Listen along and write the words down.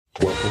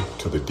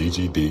to the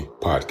DGD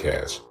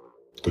Podcast,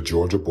 the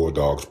Georgia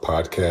Bulldogs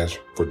podcast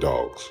for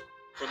dogs.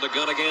 From the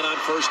gun again on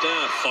first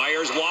down.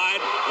 Fires wide.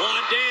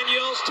 Juan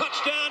Daniels,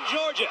 touchdown,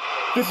 Georgia.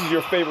 This is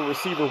your favorite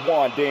receiver,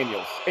 Juan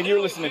Daniels, and you're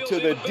listening to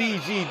the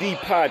DGD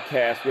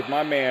Podcast with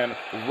my man,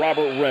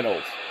 Robert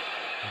Reynolds.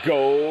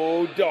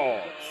 Go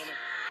Dogs!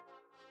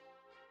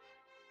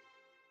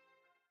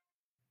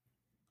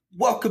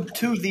 Welcome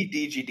to the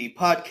DGD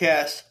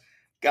Podcast.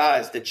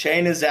 Guys, the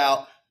chain is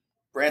out.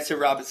 Branson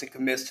Robinson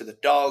commits to the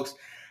Dogs.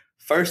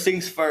 First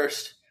things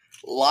first,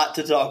 a lot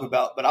to talk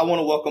about, but I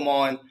want to welcome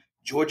on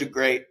Georgia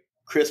great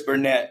Chris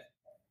Burnett.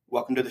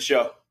 Welcome to the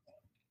show.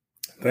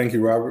 Thank you,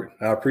 Robert.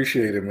 I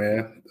appreciate it,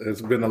 man. It's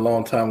been a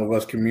long time of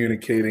us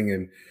communicating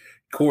and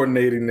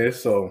coordinating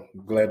this, so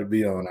I'm glad to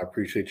be on. I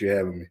appreciate you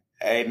having me.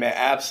 Hey, man,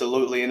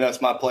 absolutely, and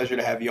it's my pleasure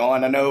to have you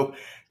on. I know,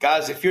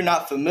 guys, if you're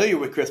not familiar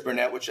with Chris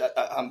Burnett, which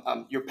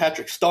you're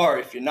Patrick Starr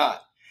if you're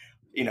not,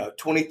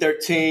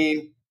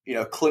 2013,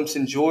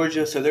 Clemson,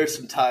 Georgia, so there's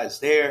some ties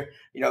there.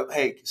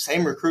 Hey,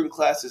 same recruiting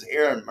class as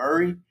Aaron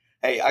Murray.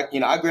 Hey,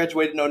 I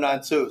graduated in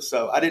 09 too,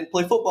 so I didn't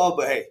play football,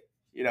 but hey,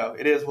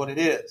 it is what it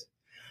is.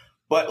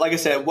 But like I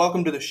said,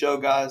 welcome to the show,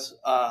 guys.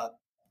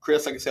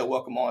 Chris, like I said,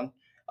 welcome on.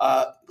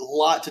 A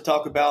lot to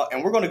talk about,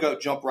 and we're going to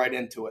jump right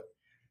into it.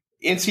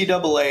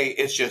 NCAA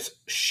is just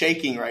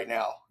shaking right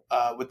now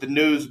with the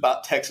news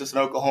about Texas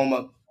and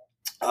Oklahoma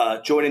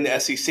joining the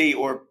SEC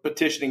or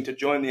petitioning to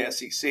join the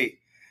SEC.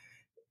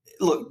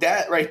 Look,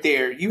 that right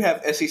there, you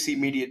have SEC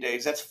Media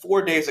Days. That's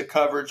 4 days of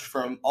coverage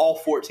from all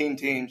 14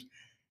 teams,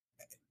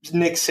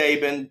 Nick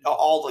Saban,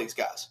 all these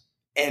guys.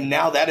 And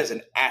now that is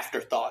an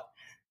afterthought,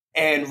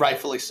 and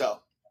rightfully so.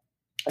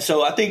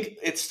 So I think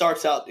it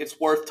starts out, it's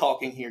worth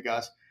talking here,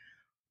 guys.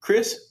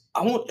 Chris,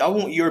 I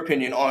want your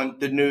opinion on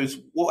the news.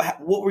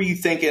 What were you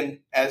thinking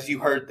as you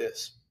heard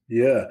this?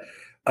 Yeah.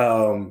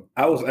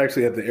 I was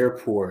actually at the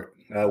airport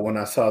when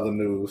I saw the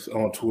news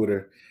on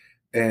Twitter,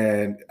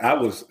 and I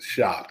was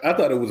shocked. I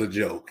thought it was a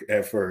joke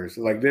at first.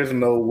 Like, there's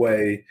no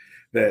way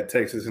that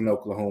Texas and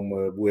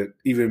Oklahoma would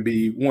even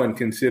be, one,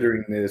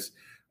 considering this,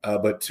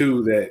 but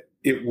two, that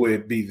it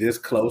would be this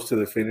close to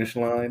the finish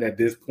line at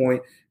this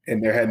point,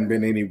 and there hadn't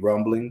been any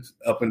rumblings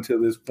up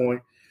until this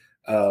point.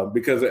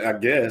 Because I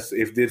guess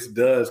if this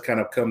does kind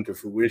of come to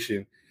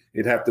fruition,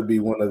 it'd have to be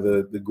one of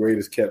the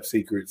greatest kept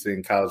secrets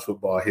in college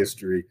football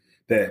history,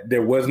 that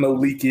there was no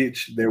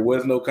leakage, there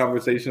was no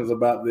conversations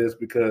about this,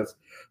 because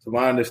to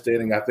my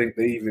understanding, I think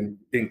they even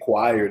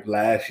inquired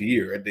last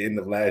year, at the end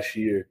of last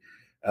year.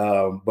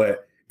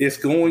 But it's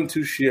going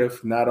to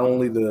shift not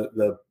only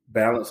the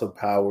balance of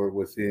power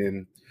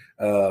within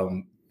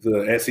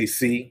the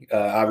SEC,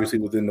 obviously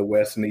within the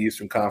West and the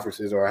Eastern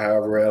conferences, or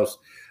however else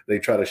they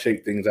try to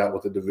shake things out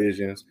with the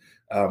divisions,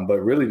 but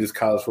really just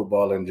college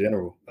football in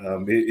general.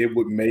 It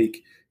would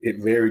make it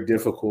very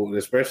difficult,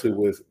 especially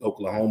with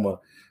Oklahoma,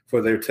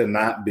 for there to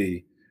not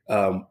be,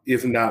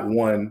 if not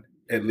one,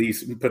 at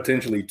least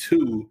potentially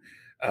two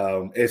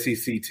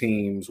SEC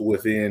teams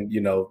within,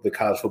 the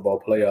college football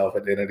playoff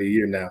at the end of the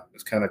year now.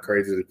 It's kind of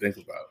crazy to think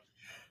about.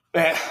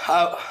 Man,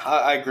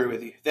 I agree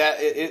with you. That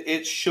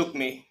it shook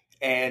me.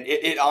 And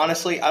it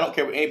honestly, I don't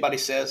care what anybody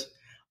says.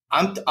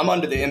 I'm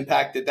under the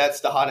impact that that's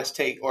the hottest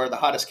take or the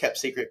hottest kept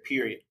secret,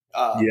 period.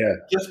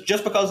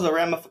 Just because of the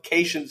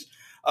ramifications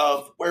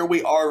of where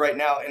we are right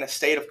now in a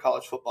state of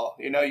college football.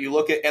 You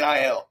look at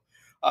NIL,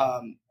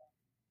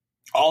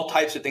 all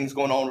types of things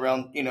going on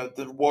around,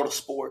 the world of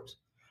sports.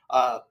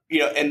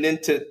 And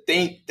then to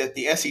think that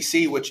the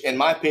SEC, which in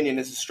my opinion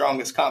is the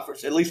strongest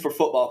conference, at least for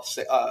football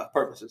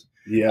purposes.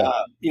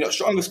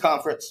 Strongest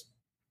conference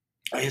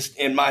is,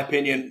 in my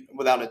opinion,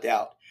 without a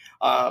doubt.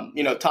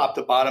 Top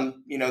to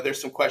bottom,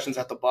 there's some questions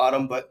at the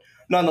bottom, but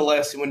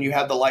nonetheless, when you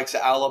have the likes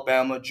of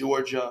Alabama,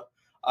 Georgia,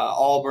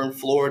 Auburn,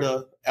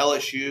 Florida,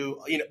 LSU,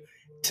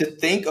 to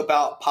think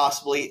about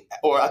possibly,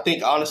 or I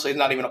think honestly, it's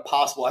not even a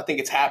possible, I think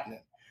it's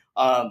happening.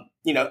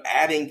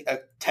 Adding a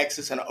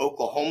Texas and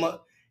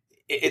Oklahoma,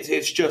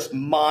 it's just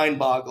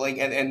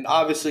mind-boggling, and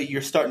obviously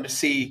you're starting to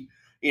see,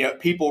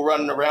 people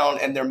running around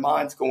and their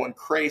minds going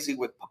crazy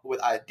with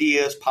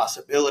ideas,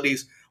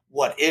 possibilities,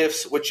 what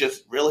ifs, which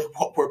is really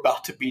what we're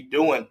about to be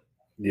doing.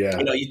 Yeah.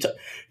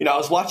 I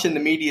was watching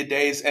the media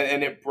days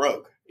and it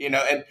broke,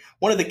 and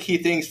one of the key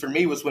things for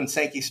me was when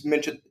Sankey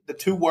mentioned the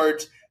two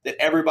words that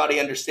everybody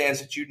understands,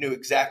 that you knew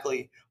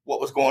exactly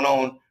what was going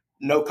on.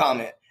 No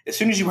comment. As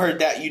soon as you heard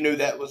that, you knew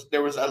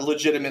there was a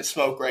legitimate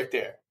smoke right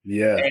there.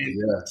 Yeah.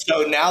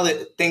 So now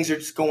that things are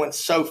just going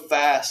so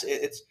fast,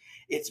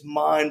 it's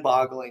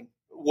mind-boggling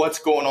what's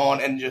going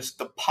on, and just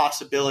the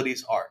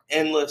possibilities are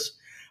endless.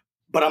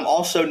 But I'm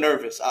also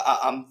nervous.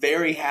 I'm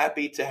very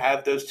happy to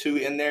have those two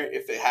in there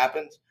if it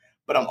happens.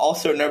 But I'm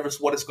also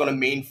nervous what it's going to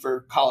mean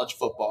for college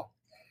football,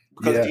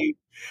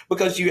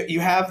 because you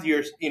have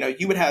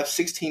you would have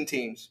 16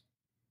 teams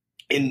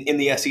in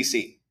the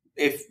SEC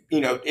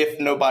if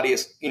nobody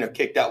is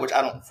kicked out, which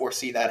I don't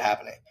foresee that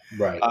happening.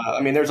 Right.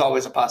 There's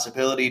always a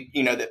possibility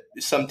that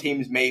some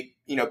teams may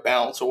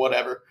bounce or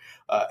whatever.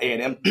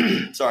 A&M,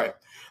 sorry,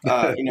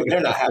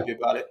 they're not happy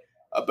about it.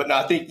 But no,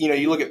 I think,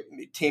 you look at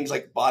teams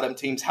like bottom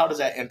teams, how does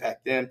that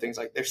impact them? Things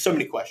like there's so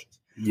many questions.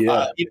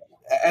 Yeah.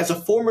 As a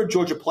former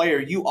Georgia player,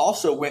 you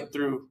also went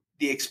through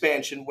the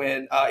expansion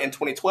when in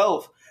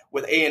 2012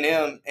 with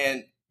A&M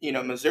and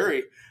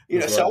Missouri.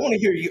 That's So right. I want to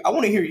hear you. I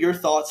want to hear your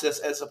thoughts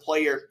as a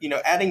player.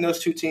 Adding those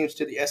two teams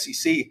to the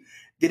SEC,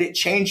 did it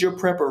change your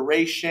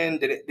preparation?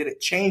 Did it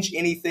change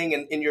anything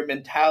in your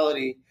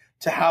mentality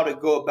to how to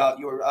go about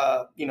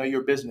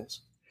your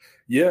business?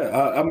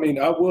 Yeah, I mean,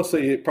 I will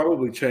say it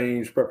probably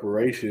changed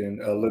preparation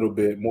a little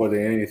bit more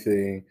than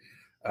anything,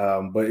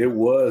 but it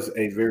was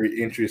a very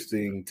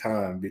interesting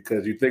time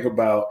because you think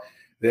about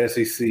the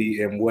SEC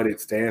and what it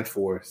stands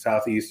for,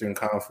 Southeastern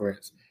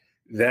Conference.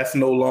 That's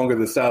no longer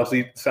the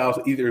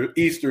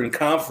Southeastern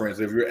Conference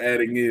if you're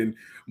adding in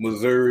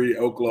Missouri,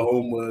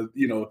 Oklahoma,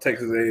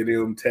 Texas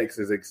A&M,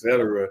 Texas,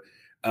 etc.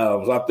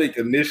 So I think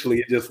initially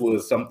it just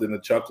was something to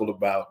chuckle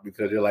about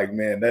because you're like,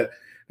 man, that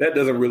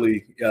doesn't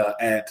really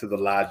add to the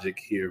logic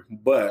here.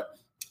 But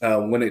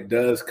when it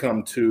does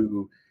come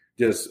to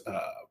just,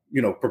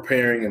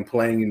 preparing and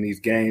playing in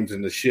these games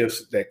and the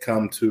shifts that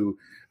come to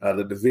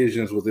the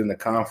divisions within the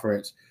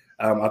conference,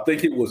 I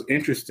think it was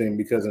interesting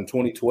because in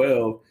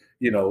 2012,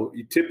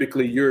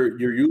 typically you're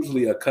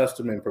usually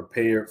accustomed and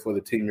prepared for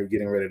the team you're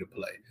getting ready to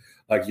play.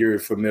 Like you're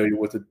familiar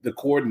with the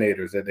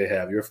coordinators that they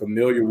have. You're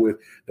familiar with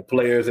the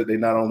players that they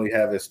not only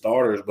have as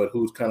starters, but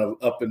who's kind of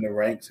up in the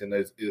ranks and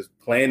is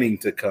planning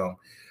to come.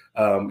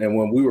 And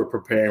when we were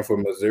preparing for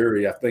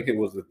Missouri, I think it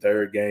was the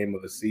third game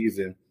of the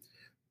season,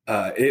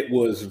 it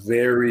was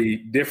very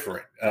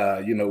different.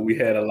 We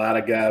had a lot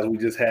of guys we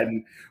just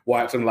hadn't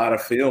watched a lot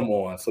of film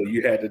on, so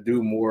you had to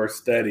do more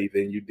study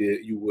than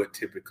you would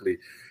typically.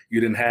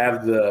 You didn't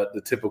have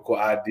the typical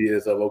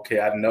ideas of, okay,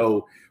 I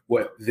know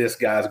what this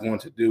guy's going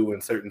to do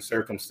in certain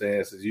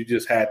circumstances. You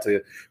just had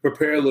to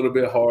prepare a little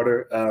bit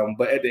harder.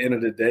 But at the end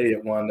of the day,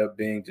 it wound up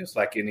being just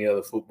like any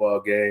other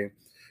football game.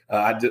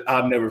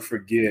 I'll never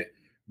forget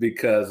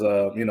because,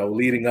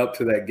 leading up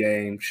to that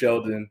game,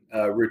 Sheldon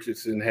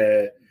Richardson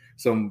had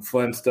some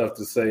fun stuff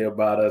to say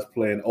about us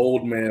playing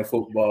old man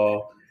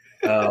football.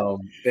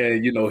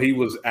 And he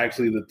was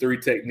actually the three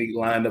technique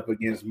lined up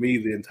against me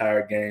the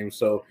entire game.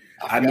 So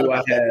I knew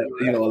I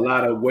had, a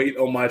lot of weight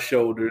on my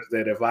shoulders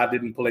that if I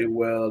didn't play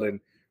well and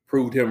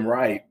proved him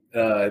right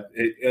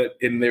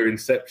in their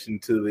inception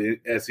to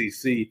the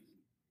SEC,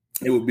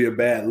 it would be a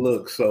bad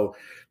look. So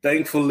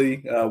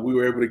thankfully, we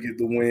were able to get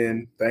the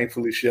win.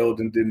 Thankfully,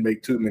 Sheldon didn't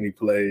make too many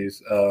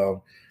plays.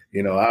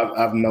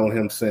 I've known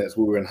him since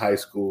we were in high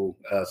school,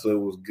 so it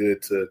was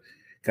good to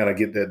kind of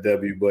get that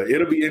W. But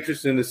it'll be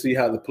interesting to see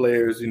how the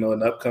players, in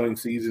the upcoming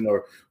season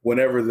or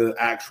whenever the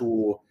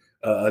actual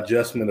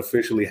adjustment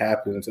officially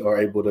happens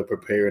are able to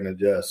prepare and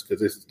adjust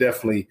because it's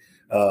definitely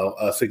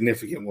a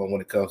significant one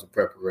when it comes to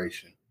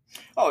preparation.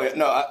 Oh, yeah,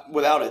 no,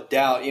 without a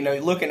doubt.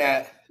 Looking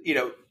at,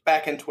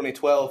 back in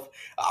 2012,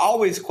 I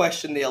always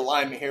question the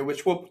alignment here,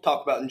 which we'll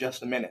talk about in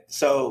just a minute.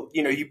 So,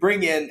 you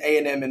bring in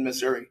A&M and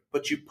Missouri,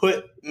 but you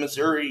put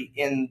Missouri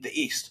in the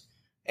East,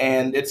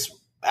 and it's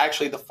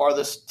actually the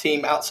farthest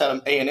team outside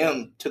of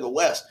A&M to the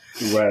West.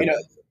 Right.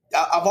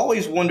 I've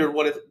always wondered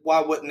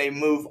why wouldn't they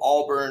move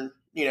Auburn,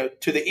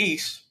 to the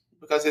East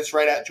because it's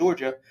right at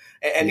Georgia,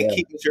 and to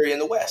keep Missouri in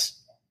the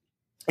West.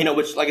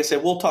 Which, like I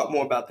said, we'll talk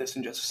more about this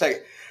in just a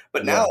second.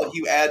 But now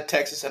you add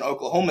Texas and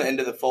Oklahoma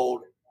into the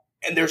fold,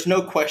 and there's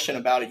no question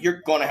about it.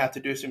 You're going to have to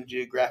do some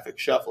geographic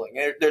shuffling.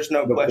 There's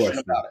no question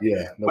about it.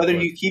 Yeah. Whether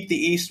you keep the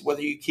East,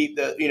 whether you keep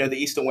the the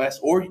East and West,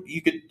 or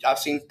you could. I've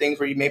seen things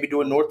where you maybe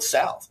do a North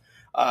South.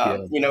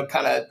 Kind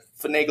of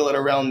finagle it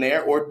around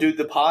there, or do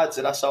the pods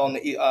that I saw on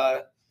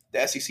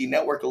the SEC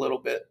network a little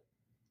bit.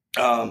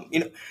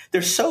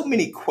 There's so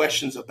many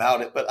questions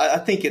about it, but I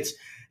think it's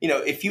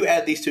if you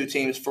add these two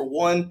teams, for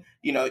one,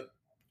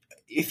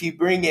 if you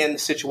bring in the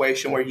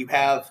situation where you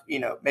have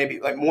maybe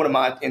like one of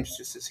my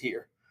instances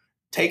here.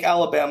 Take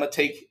Alabama,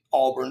 take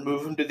Auburn,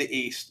 move them to the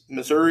East.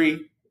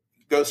 Missouri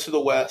goes to the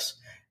West,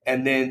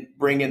 and then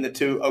bring in the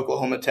two,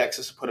 Oklahoma,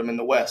 Texas, and put them in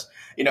the West.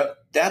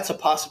 That's a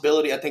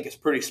possibility. I think it's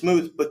pretty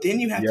smooth. But then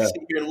you have to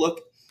sit here and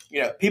look.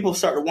 People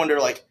start to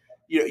wonder, like,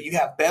 you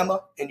have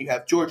Bama and you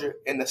have Georgia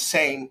in the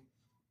same,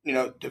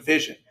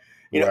 division.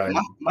 Right.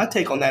 My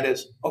take on that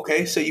is,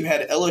 okay, so you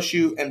had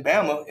LSU and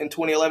Bama in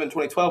 2011,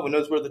 2012, and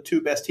those were the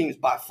two best teams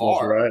by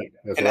far.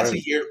 That's right. That's a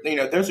year,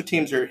 those are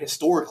teams that are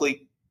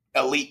historically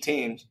elite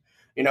teams.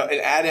 And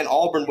add in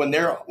Auburn when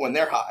they're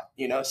hot,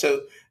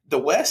 So the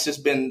West has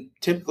been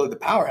typically the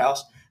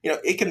powerhouse.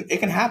 It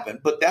can happen,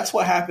 but that's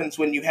what happens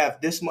when you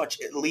have this many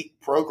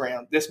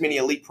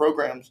elite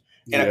programs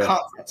in a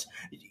conference.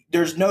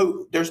 There's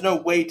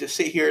no way to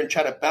sit here and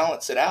try to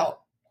balance it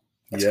out.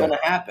 It's going to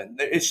happen.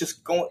 It's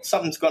just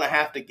something's going to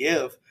have to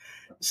give.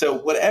 So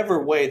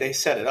whatever way they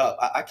set it up,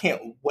 I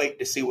can't wait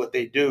to see what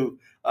they do.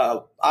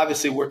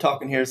 Obviously, we're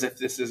talking here as if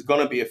this is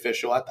going to be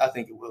official. I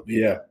think it will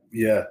be.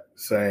 Yeah,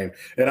 same.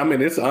 And I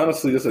mean, it's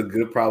a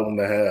good problem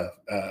to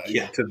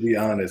have, to be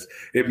honest.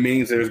 It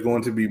means there's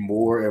going to be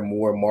more and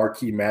more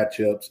marquee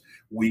matchups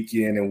week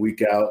in and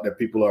week out that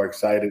people are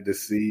excited to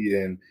see.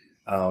 And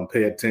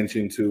pay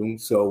attention to.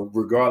 So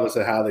regardless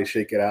of how they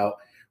shake it out,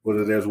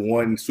 whether there's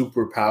one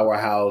super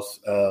powerhouse,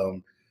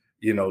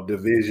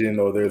 division,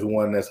 or there's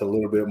one that's a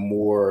little bit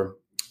more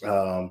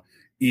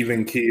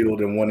even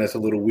keeled and one that's a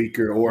little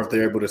weaker, or if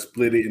they're able to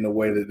split it in a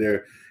way that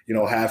they're,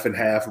 half and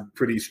half,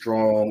 pretty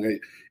strong.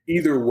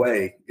 Either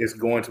way, it's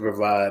going to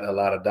provide a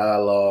lot of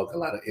dialogue, a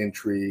lot of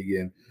intrigue,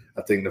 and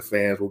I think the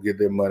fans will get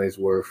their money's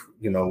worth,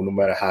 no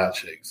matter how it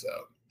shakes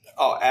out.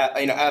 Oh,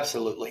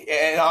 absolutely.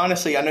 And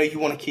honestly, I know you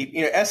want to keep,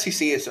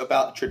 SEC is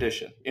about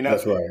tradition.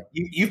 That's right.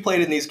 You've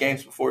played in these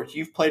games before.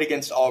 You've played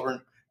against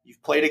Auburn.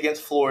 You've played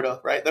against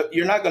Florida, right?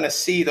 You're not going to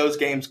see those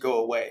games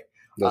go away.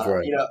 That's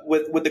right.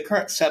 With the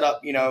current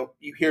setup,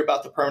 you hear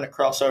about the permanent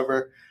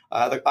crossover.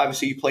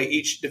 Obviously, you play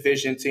each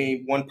division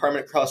team, one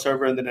permanent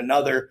crossover, and then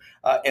another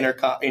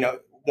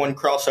one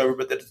crossover,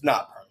 but that is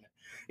not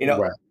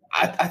permanent. Right.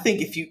 I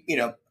think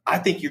I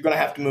think you're going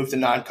to have to move to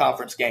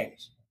non-conference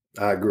games.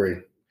 I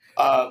agree.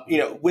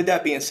 With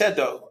that being said,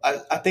 though,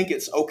 I think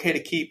it's okay to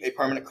keep a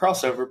permanent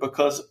crossover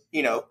because,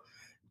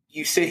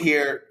 you sit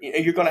here,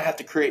 you're going to have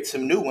to create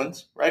some new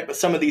ones, right? But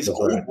some of these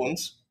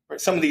ones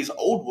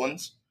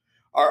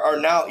are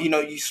now,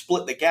 you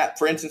split the gap.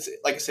 For instance,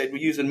 like I said, we're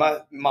using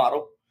my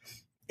model.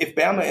 If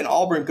Bama and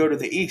Auburn go to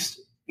the East,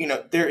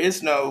 there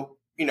is no,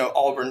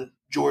 Auburn,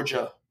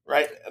 Georgia,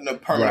 right? No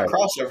permanent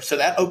crossover. So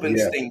that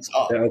opens things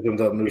up. That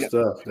opens up new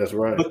stuff. That's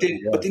right. But then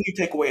you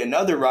take away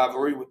another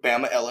rivalry with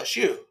Bama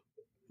LSU.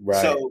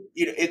 Right. So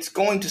it's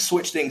going to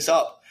switch things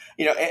up,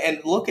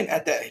 and looking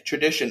at that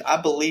tradition,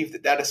 I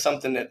believe that is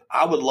something that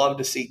I would love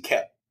to see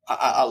kept.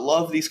 I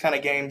love these kind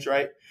of games,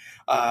 right?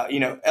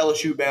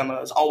 LSU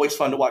Bama is always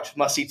fun to watch.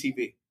 Must see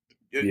TV.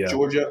 Yeah.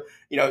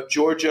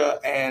 Georgia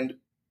and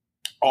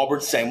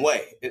Auburn, same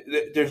way.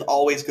 There's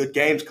always good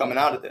games coming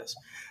out of this,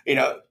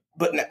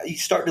 But now you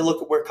start to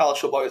look at where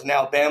college football is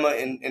now.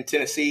 Bama and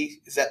Tennessee,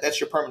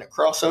 that's your permanent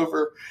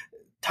crossover.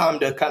 Time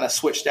to kind of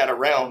switch that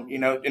around,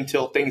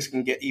 until things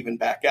can get even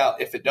back out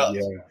if it does.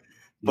 Yeah.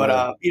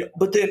 But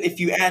but then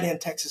if you add in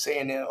Texas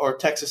A&M or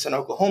Texas and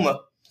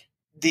Oklahoma,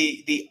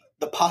 the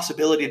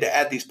possibility to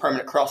add these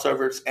permanent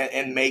crossovers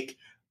and make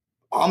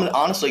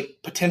honestly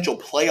potential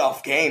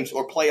playoff games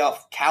or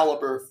playoff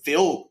caliber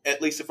feel,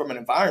 at least from an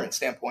environment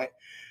standpoint,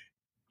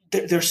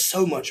 there's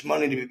so much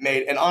money to be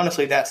made. And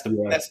honestly, that's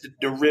the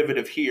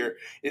derivative here.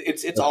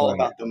 It's all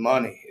about the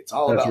money. It's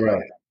all about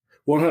money.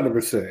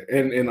 100%.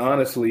 And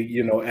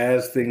honestly,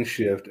 as things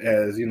shift,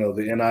 as,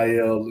 the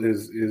NIL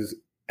is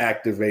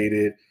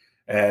activated,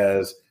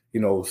 as,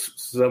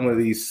 some of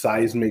these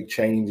seismic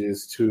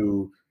changes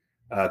to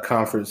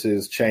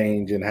conferences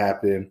change and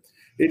happen,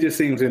 it just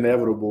seems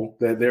inevitable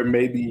that there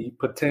may be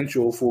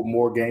potential for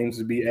more games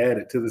to be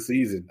added to the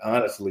season.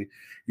 Honestly,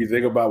 you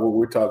think about what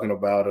we're talking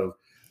about of,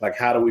 like,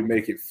 how do we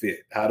make it fit?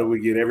 How do we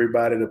get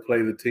everybody to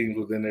play the teams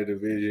within their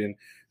division,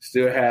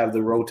 still have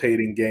the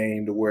rotating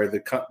game to where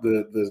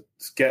the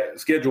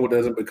schedule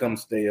doesn't become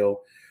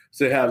stale,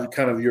 still have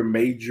kind of your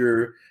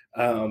major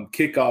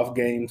kickoff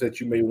games that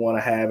you may want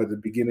to have at the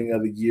beginning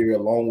of the year,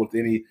 along with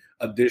any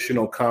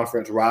additional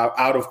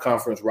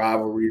out-of-conference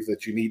rivalries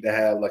that you need to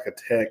have, like a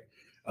Tech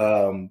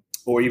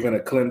or even a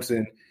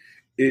Clemson.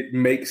 It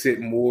makes it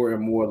more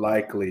and more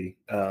likely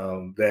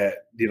that,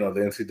 the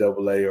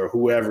NCAA or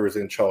whoever is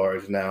in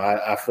charge now,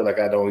 I feel like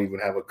I don't even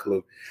have a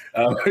clue,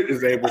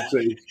 is able to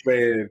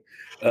expand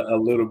a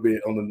little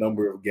bit on the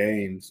number of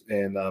games.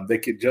 And they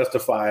could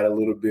justify it a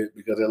little bit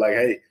because they're like,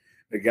 hey,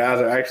 the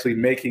guys are actually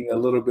making a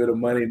little bit of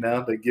money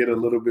now. They get a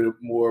little bit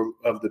more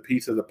of the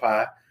piece of the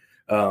pie.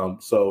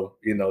 So,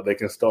 they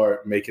can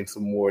start making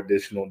some more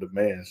additional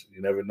demands.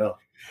 You never know.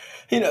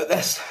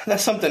 That's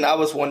something I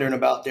was wondering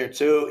about there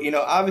too.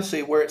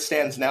 Obviously where it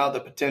stands now, the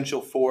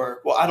potential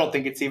for, I don't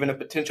think it's even a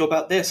potential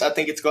about this. I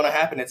think it's going to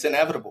happen. It's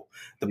inevitable.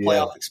 The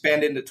playoff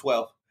expand into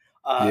 12.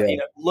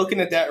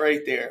 Looking at that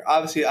right there,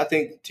 obviously I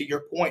think to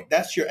your point,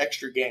 that's your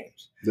extra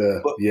games.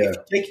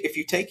 If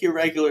you take your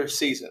regular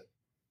season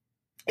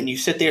and you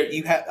sit there,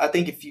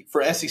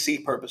 for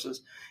SEC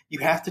purposes, you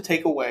have to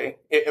take away,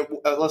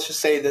 let's just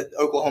say that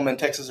Oklahoma and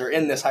Texas are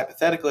in this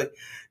hypothetically,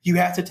 you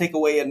have to take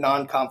away a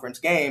non-conference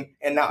game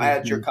and now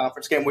add your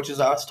conference game, which is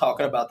us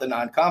talking about the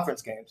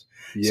non-conference games.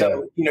 Yeah.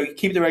 So, you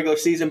keep the regular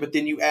season, but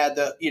then you add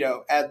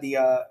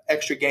the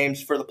extra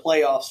games for the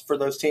playoffs for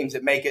those teams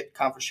that make it,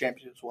 conference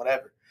championships,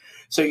 whatever.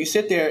 So you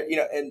sit there,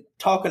 and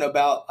talking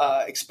about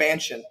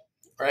expansion,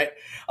 right?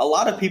 A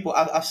lot of people,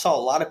 I saw a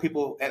lot of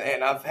people,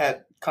 and I've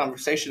had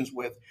conversations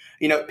with,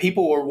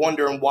 people were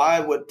wondering why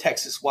would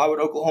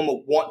Oklahoma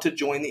want to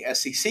join the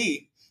SEC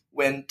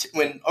when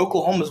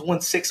Oklahoma's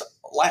won six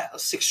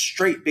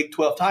straight Big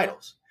 12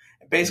 titles,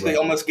 and basically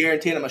almost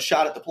guaranteeing them a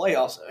shot at the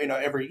playoffs,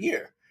 every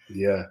year.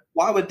 Yeah.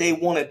 Why would they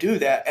want to do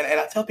that? And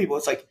I tell people,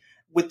 it's like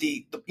with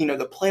the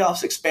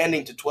playoffs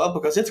expanding to 12,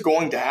 because it's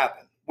going to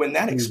happen. When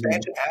that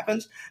expansion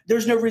happens,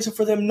 there's no reason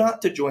for them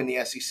not to join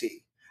the SEC.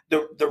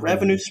 The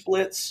revenue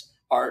splits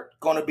are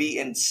going to be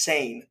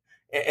insane.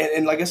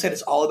 And like I said,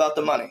 it's all about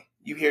the money.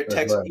 You hear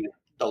Texas,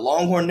 the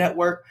Longhorn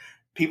Network,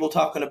 people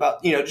talking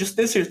about, just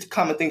this is the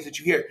common things that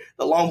you hear.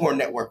 The Longhorn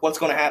Network, what's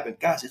going to happen?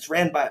 Guys, it's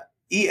ran by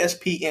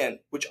ESPN,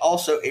 which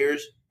also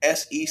airs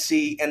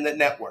SEC and the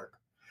network.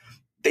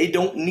 They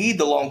don't need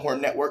the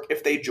Longhorn Network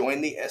if they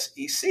join the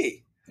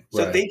SEC.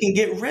 So Right. they can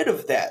get rid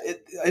of that.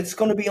 It's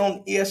going to be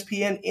on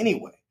ESPN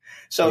anyway.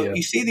 So Yeah.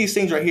 you see these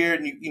things right here,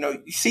 and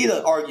you see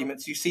the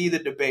arguments, you see the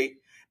debate,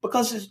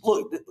 because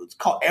it's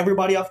caught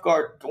everybody off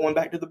guard. Going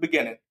back to the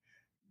beginning,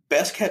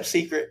 best kept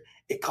secret.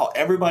 It caught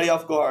everybody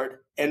off guard,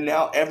 and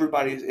now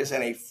everybody is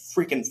in a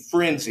freaking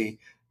frenzy.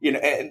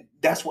 And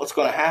that's what's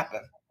going to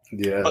happen.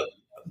 Yeah.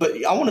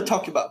 But I want to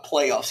talk about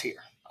playoffs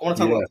here. I want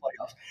to talk about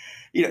playoffs.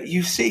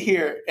 You sit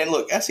here and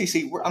look,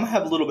 SEC, I'm going to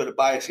have a little bit of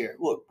bias here.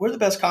 Look, we're the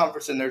best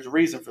conference, and there's a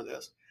reason for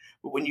this.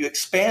 But when you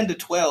expand to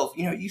 12,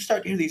 you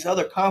start to hear these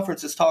other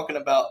conferences talking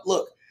about,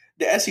 look,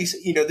 the SEC,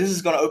 this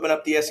is going to open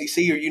up the SEC,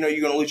 or,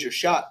 you're going to lose your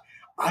shot.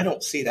 I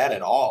don't see that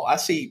at all. I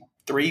see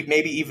 3,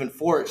 maybe even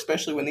 4,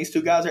 especially when these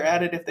 2 guys are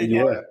added. If they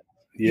do,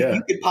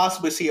 you could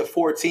possibly see a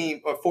 4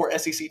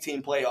 SEC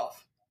team playoff.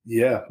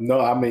 Yeah,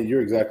 no, I mean,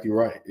 you're exactly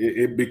right.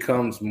 It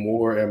becomes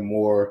more and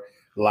more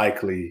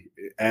likely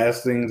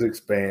as things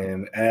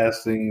expand,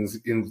 as things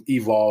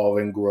evolve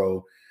and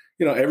grow.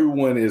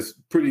 Everyone is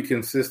pretty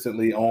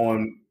consistently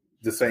on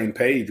the same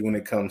page when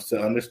it comes to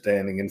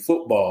understanding. In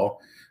football,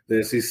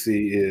 the SEC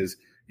is,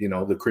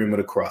 the cream of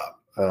the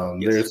crop. Yes.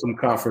 There's some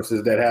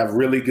conferences that have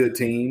really good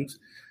teams.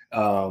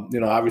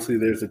 Obviously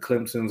there's the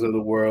Clemsons of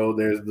the world.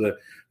 There's the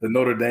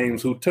Notre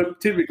Dames who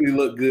typically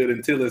look good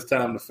until it's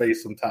time to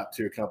face some top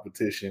tier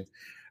competition,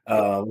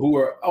 who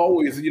are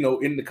always,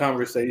 in the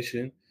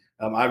conversation.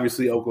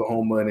 Obviously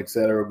Oklahoma and et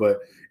cetera. But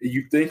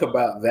you think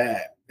about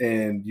that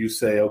and you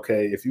say,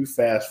 okay, if you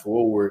fast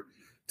forward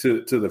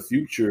to the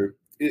future,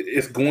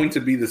 it's going to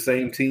be the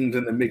same teams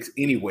in the mix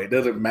anyway. It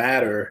doesn't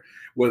matter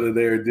whether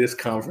they're this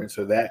conference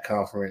or that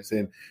conference.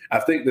 And I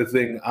think the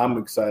thing I'm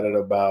excited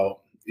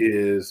about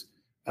is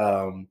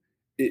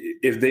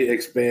if they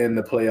expand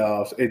the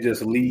playoffs, it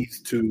just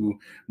leads to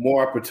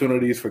more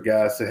opportunities for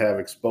guys to have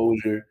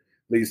exposure,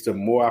 leads to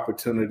more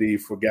opportunity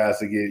for guys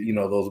to get,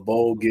 those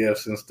bowl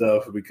gifts and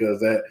stuff, because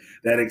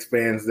that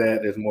expands that.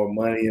 There's more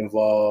money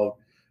involved.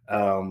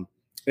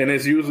 And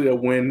it's usually a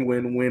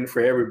win-win-win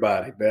for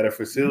everybody. Better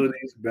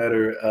facilities,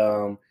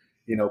 better,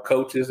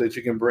 coaches that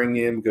you can bring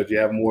in because you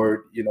have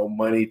more,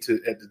 money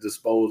at the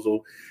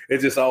disposal.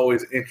 It's just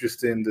always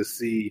interesting to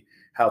see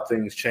how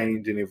things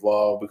change and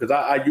evolve, because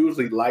I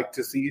usually like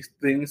to see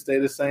things stay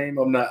the same.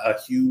 I'm not a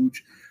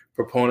huge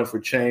proponent for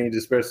change,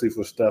 especially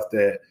for stuff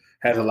that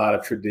has a lot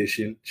of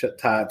tradition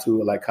tied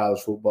to it, like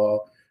college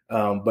football.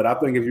 But I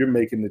think if you're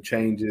making the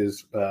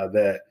changes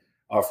that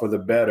are for the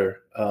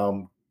better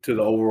to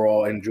the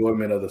overall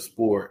enjoyment of the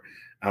sport,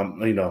 I'm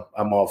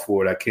all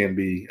for it. I can't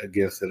be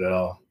against it at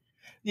all.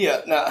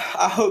 Yeah, now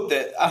I hope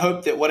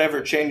that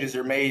whatever changes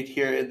are made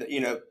here,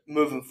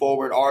 moving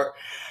forward are,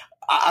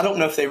 I don't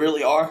know if they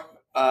really are.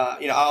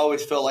 I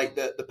always feel like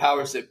the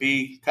powers that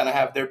be kind of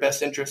have their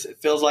best interests.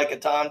 It feels like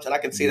at times, and I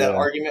can see that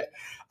argument.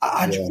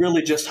 I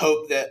really just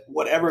hope that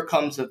whatever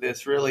comes of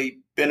this really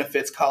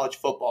benefits college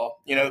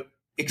football.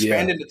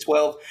 Expanded to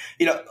 12.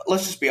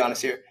 Let's just be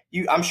honest here.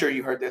 I'm sure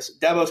you heard this.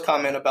 Dabo's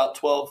comment about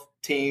 12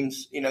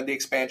 teams. The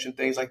expansion,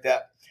 things like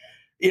that.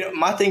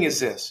 My thing is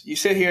this: you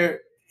sit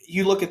here,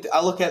 I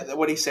look at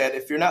what he said.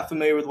 If you're not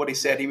familiar with what he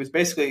said, he was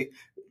basically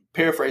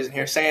paraphrasing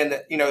here, saying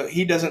that,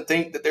 he doesn't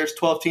think that there's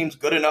 12 teams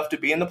good enough to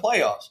be in the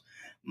playoffs.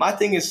 My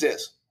thing is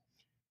this.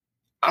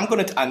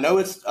 I know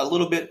it's a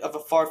little bit of a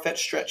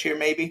far-fetched stretch here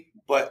maybe,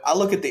 but I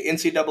look at the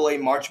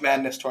NCAA March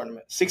Madness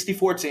tournament,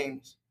 64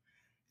 teams.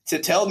 To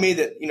tell me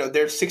that,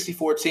 there's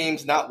 64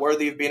 teams not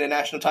worthy of being a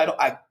national title,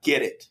 I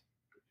get it.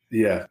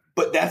 Yeah.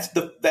 But that's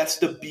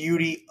the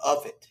beauty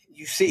of it.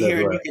 You sit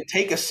here and you can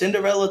take a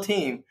Cinderella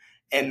team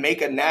and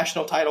make a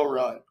national title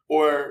run,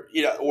 or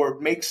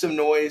make some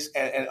noise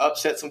and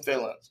upset some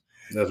feelings.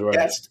 That's right.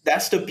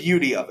 That's the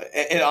beauty of it.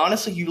 And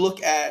honestly, you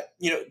look at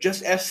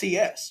just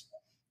FCS.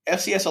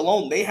 FCS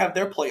alone, they have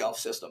their playoff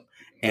system,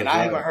 and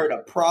I haven't heard a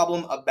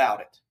problem about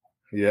it.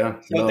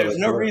 Yeah. So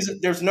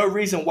there's no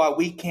reason why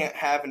we can't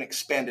have an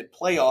expanded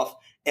playoff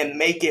and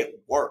make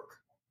it work.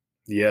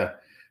 Yeah.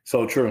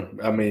 So true.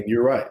 I mean,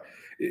 you're right.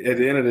 At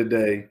the end of the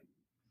day,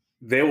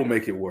 they will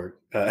make it work.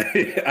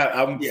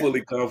 I'm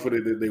fully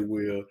confident that they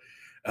will.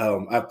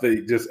 I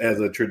think just as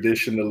a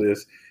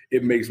traditionalist,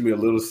 it makes me a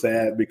little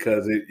sad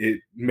because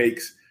it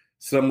makes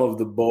some of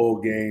the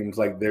bowl games,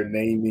 like their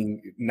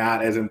naming,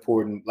 not as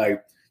important.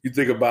 Like you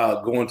think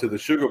about going to the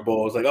Sugar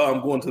Bowl, it's like, oh,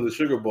 I'm going to the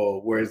Sugar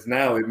Bowl. Whereas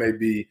now it may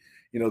be,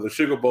 the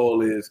Sugar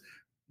Bowl is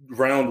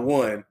round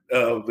 1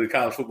 of the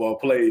college football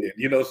play-in,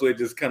 so it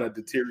just kind of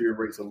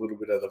deteriorates a little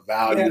bit of the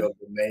value of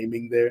the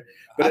naming there.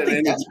 But at the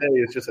end of the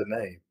day, it's just a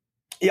name.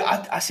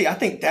 Yeah, I see. I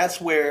think that's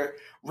where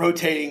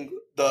rotating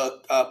the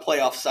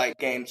playoff site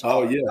games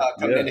come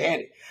into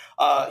handy.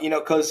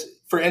 Because,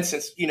 for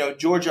instance,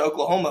 Georgia,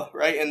 Oklahoma,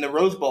 right, in the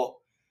Rose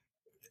Bowl,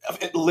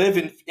 live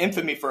in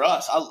infamy for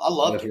us. I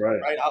love it,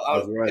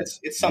 right?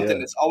 It's something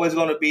that's always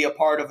going to be a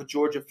part of a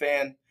Georgia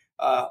fan,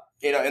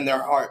 in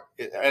their heart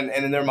and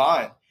in their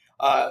mind.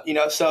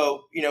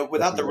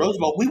 Without the Rose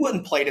Bowl, we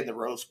wouldn't play it in the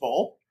Rose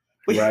Bowl.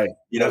 Right.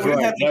 We That's didn't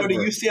right. have to go to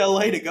Never.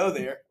 UCLA to go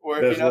there,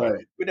 or That's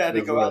right. we had to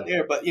That's go right. out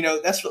there. But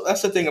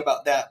that's the thing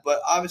about that.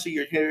 But obviously,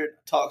 your here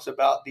talks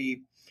about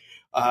the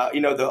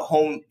the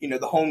home,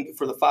 the home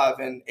for the 5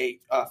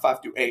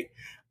 through 8.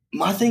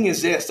 My thing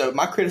is this, though.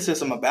 My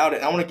criticism about it,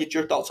 and I want to get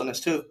your thoughts on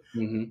this too.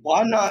 Mm-hmm.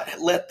 Why not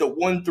let the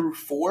 1 through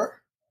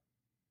 4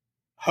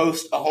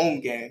 host a home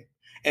game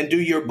and do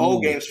your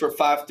bowl games for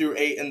 5 through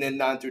 8 and then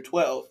 9 through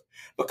 12?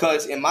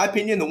 Because in my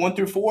opinion, the 1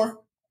 through 4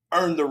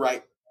 earned the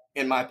right,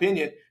 in my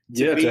opinion,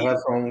 to have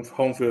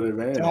home field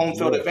advantage. Home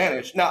field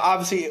advantage. Now,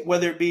 obviously,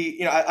 whether it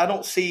be, I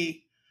don't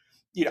see,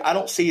 I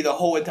don't see the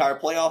whole entire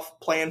playoff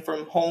playing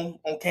from home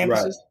on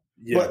campuses. Right.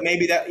 Yeah. But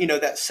maybe that,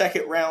 that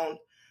second round,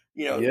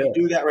 you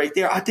do that right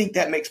there. I think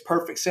that makes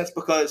perfect sense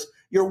because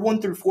you're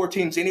 1 through 4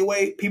 teams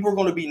anyway. People are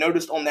going to be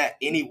noticed on that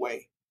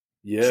anyway.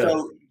 Yeah.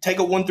 So take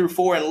a 1 through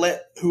 4 and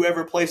let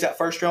whoever plays that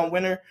first round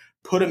winner,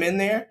 put them in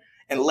there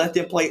and let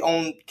them play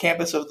on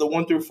campus of the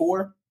 1 through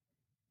 4.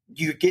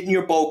 You get in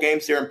your bowl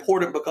games. They're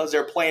important because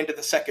they're playing to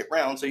the second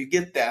round. So you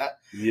get that.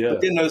 Yeah.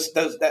 But then those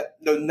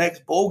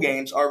next bowl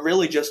games are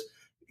really just,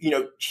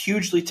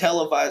 hugely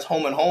televised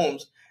home and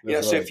homes.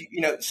 That's so right.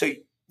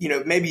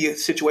 If maybe a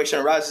situation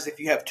arises if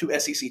you have 2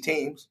 SEC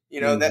teams,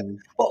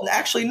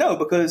 actually no,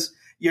 because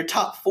your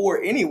top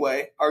 4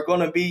 anyway are going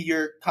to be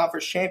your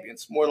conference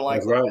champions more than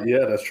likely. That's right.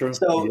 Yeah, that's true.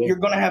 So you're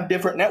going to have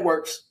different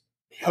networks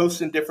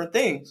hosting different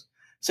things.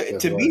 So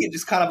me, it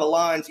just kind of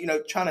aligns,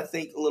 trying to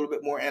think a little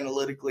bit more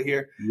analytically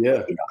here.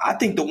 Yeah. I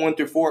think the 1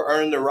 through 4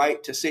 earn the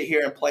right to sit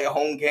here and play a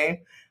home game,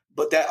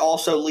 but that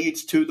also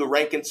leads to the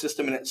ranking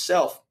system in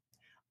itself.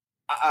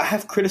 I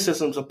have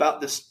criticisms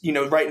about this,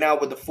 right now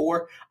with the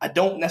 4. I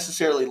don't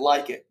necessarily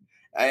like it.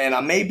 And I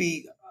might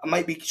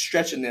be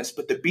stretching this,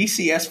 but the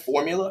BCS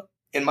formula,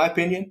 in my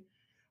opinion,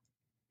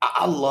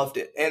 I loved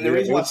it. And the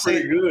reason why I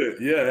say pretty good.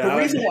 Yeah. The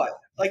reason why,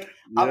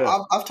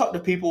 I've talked to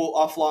people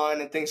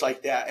offline and things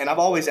like that, and I've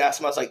always asked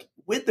them, I was like,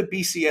 with the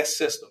BCS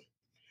system,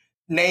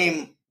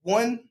 name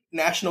one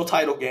national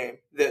title game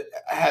that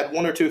had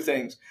 1 or 2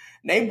 things.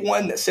 Name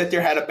one that sat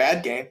there, had a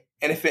bad game,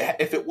 and if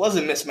it was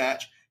a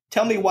mismatch,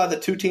 tell me why the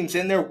 2 teams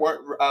in there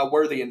weren't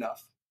worthy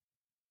enough.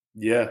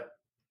 Yeah.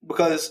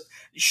 Because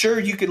sure,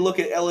 you could look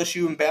at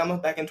LSU and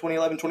Bama back in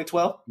 2011,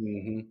 2012.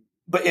 Mm-hmm.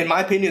 But in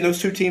my opinion,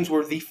 those 2 teams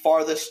were the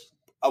farthest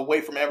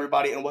away from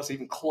everybody and wasn't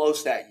even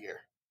close that year.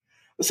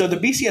 So the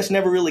BCS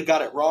never really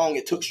got it wrong.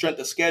 It took strength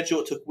of schedule.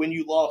 It took when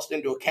you lost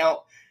into account.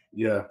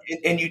 Yeah.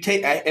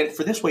 And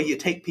for this way, you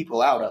take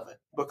people out of it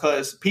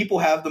because people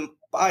have the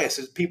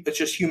biases. It's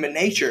just human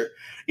nature.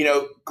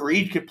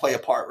 Greed could play a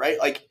part, right?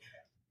 Like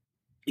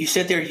you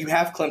sit there, you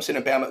have Clemson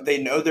and Bama.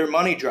 They know they're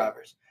money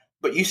drivers.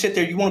 But you sit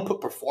there, you want to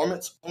put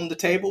performance on the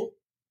table,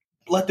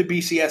 let the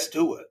BCS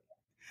do it.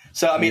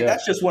 So,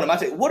 that's just one of my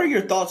things. What are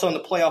your thoughts on the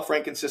playoff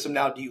ranking system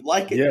now? Do you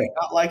like it? Yeah. Do you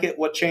not like it?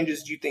 What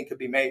changes do you think could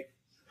be made?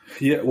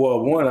 Yeah,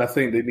 well, one, I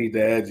think they need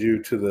to add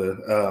you to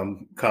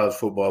the college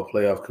football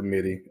playoff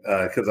committee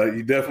because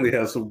you definitely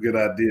have some good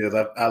ideas.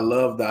 I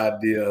love the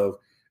idea of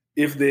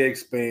if they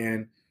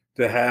expand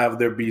to have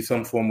there be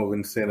some form of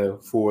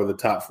incentive for the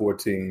top 4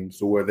 teams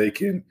so where they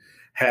can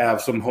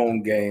have some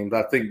home games.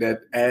 I think that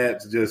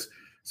adds just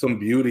some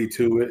beauty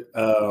to it,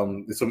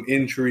 some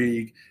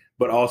intrigue,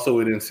 but also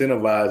it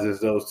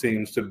incentivizes those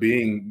teams to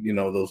being,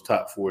 those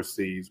top 4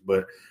 seeds.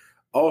 But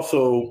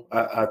also,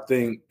 I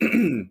think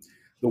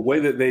the way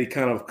that they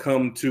kind of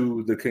come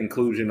to the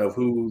conclusion of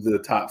who the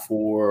top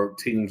 4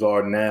 teams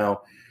are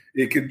now,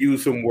 it could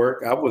use some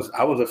work. I was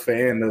a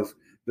fan of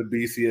the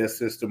BCS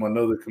system. I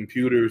know the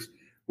computers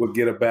would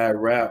get a bad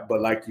rap,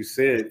 but like you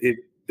said,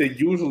 they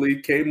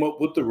usually came up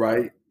with the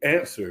right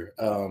answer.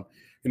 The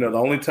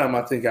only time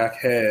I think I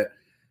had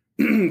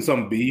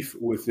some beef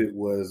with it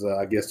was,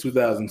 I guess,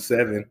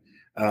 2007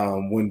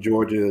 when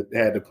Georgia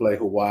had to play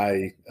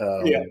Hawaii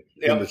in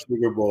the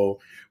Sugar Bowl.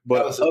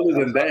 But other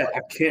than that,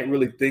 I can't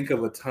really think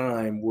of a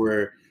time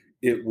where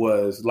it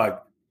was like,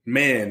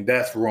 man,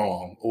 that's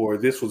wrong, or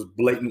this was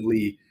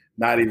blatantly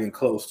not even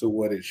close to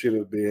what it should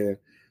have been.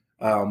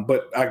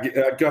 But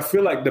I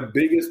feel like the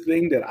biggest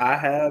thing that I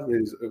have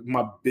is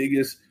my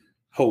biggest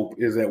hope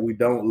is that we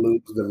don't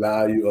lose the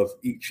value of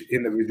each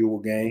individual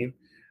game.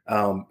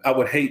 I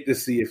would hate to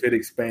see if it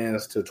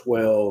expands to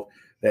 12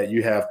 that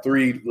you have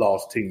 3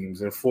 lost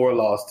teams and 4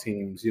 lost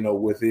teams,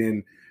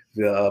 within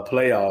the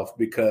playoff,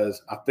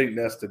 because I think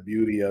that's the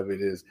beauty of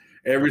it is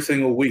every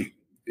single week,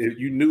 if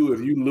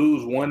you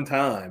lose one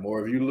time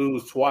or if you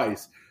lose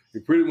twice,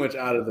 you're pretty much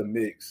out of the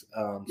mix.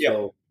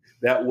 So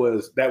that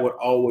would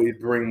always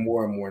bring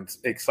more and more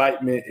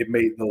excitement. It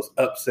made those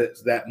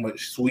upsets that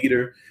much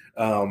sweeter,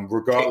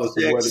 regardless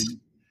of whether.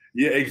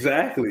 Yeah,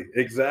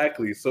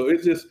 exactly. So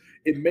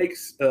it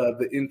makes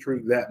the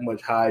intrigue that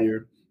much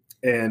higher.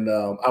 And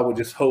I would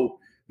just hope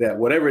that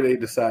whatever they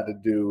decide to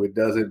do, it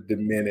doesn't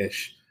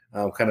diminish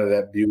kind of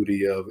that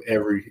beauty of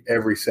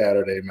every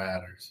Saturday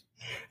matters.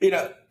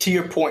 To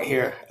your point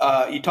here,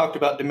 you talked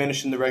about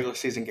diminishing the regular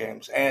season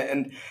games,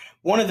 and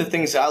one of the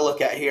things that I look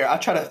at here, I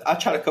try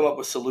to come up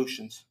with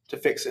solutions to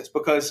fix this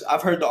because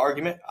I've heard the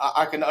argument.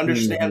 I can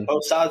understand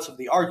both sides of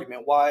the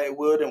argument, why it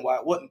would and why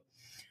it wouldn't.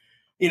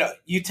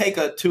 you take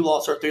a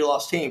 2-loss or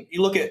 3-loss team.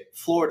 You look at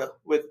Florida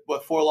with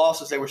 4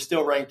 losses, they were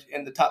still ranked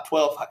in the top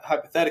 12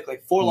 hypothetically.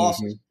 4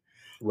 losses.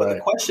 But the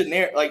question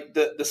there, like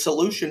the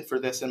solution for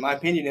this, in my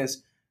opinion,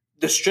 is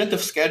the strength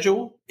of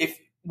schedule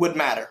would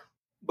matter.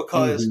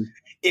 Because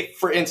if,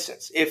 for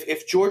instance,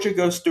 if Georgia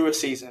goes through a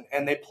season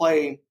and they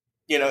play,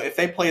 if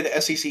they play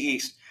the SEC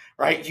East,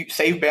 right? You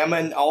say Bama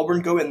and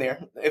Auburn go in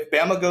there. If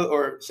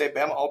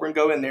Bama, Auburn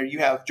go in there, you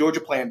have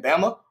Georgia playing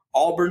Bama,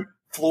 Auburn,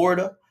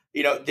 Florida.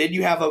 Then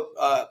you have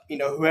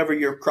whoever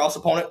your cross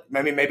opponent,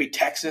 maybe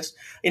Texas.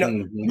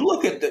 You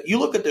look at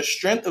the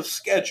strength of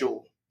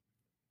schedule,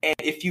 and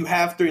if you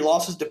have 3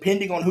 losses,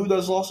 depending on who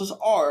those losses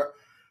are,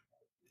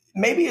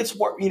 maybe it's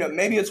worth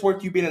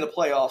you being in the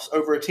playoffs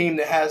over a team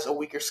that has a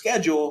weaker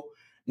schedule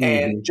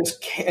and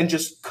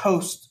just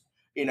coast.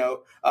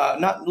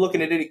 Not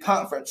looking at any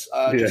conference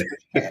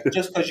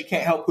just because you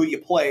can't help who you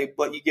play,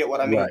 but you get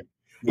what I mean.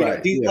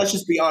 Right. Let's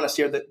just be honest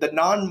here.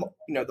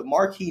 The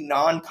marquee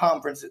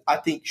non-conference, I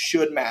think,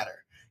 should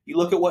matter. You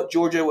look at what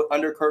Georgia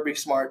under Kirby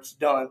Smart's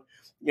done.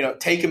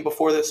 Taken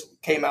before this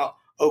came out,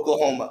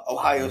 Oklahoma,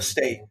 Ohio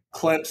State,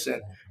 Clemson,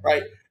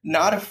 right?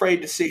 Not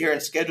afraid to sit here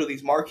and schedule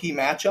these marquee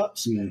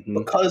matchups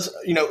because,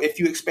 if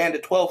you expand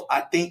to 12,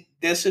 I think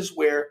this is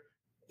where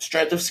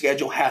strength of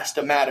schedule has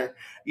to matter.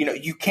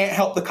 You can't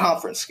help the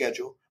conference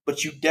schedule,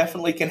 but you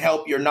definitely can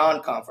help your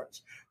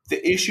non-conference.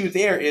 The issue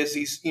there is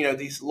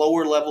these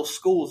lower level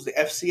schools, the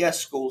FCS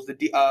schools,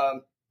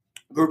 the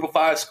Group of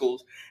 5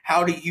 schools.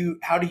 How do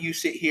you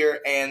sit here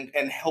and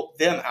help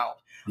them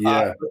out?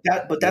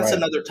 But that's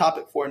another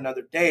topic for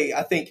another day.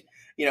 I think,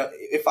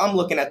 if I'm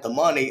looking at the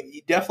money,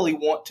 you definitely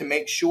want to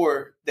make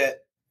sure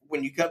that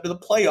when you come to the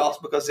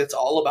playoffs, because it's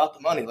all about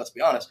the money, let's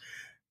be honest,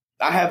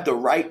 I have the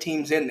right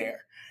teams in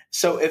there.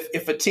 So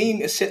if a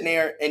team is sitting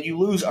there and you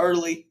lose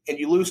early and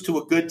you lose to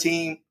a good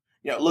team,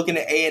 looking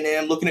at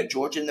A&M, looking at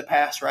Georgia in the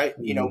past, right?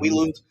 We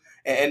lose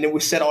and then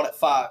we sit on at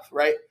 5,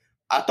 right?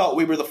 I thought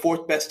we were the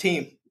 4th best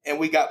team and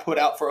we got put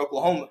out for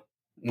Oklahoma,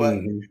 but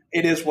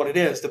it is what it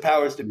is. The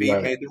powers to be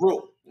made the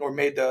rule or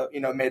made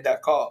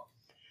that call.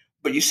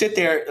 But you sit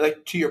there,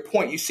 like to your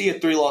point, you see a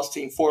 3-loss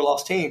team,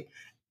 4-loss team.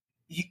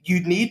 You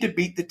need to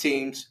beat the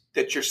teams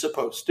that you're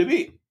supposed to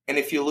beat. And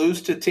if you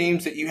lose to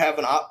teams that you have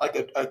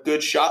a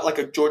good shot, like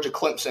a Georgia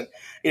Clemson,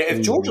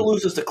 if Georgia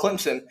loses to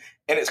Clemson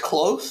and it's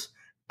close,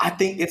 I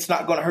think it's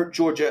not going to hurt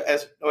Georgia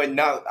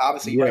now.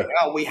 Obviously, right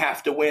now we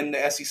have to win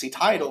the SEC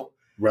title,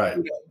 right?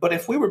 But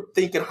if we were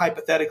thinking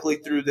hypothetically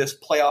through this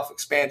playoff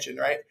expansion,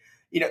 right?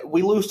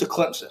 We lose to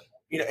Clemson.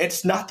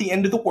 It's not the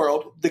end of the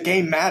world. The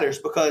game matters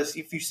because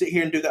if you sit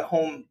here and do that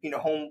home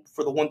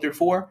for the 1 through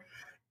 4,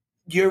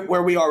 you're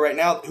where we are right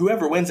now.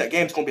 Whoever wins that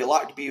game is going to be a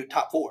lock to be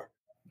top 4.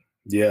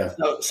 Yeah.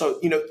 So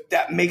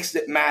that makes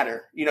it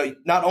matter.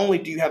 Not only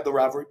do you have the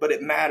rivalry, but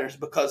it matters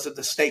because of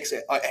the stakes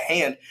at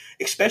hand,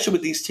 especially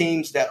with these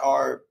teams that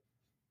are,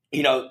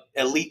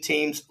 elite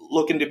teams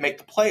looking to make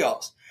the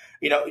playoffs.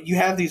 You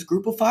have these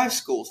Group of 5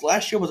 schools.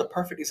 Last year was a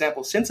perfect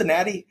example.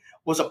 Cincinnati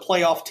was a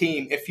playoff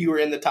team if you were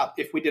in the top.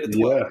 If we did a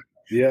 12,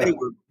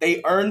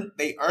 they earned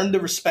the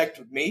respect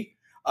with me.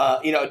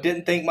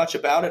 Didn't think much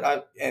about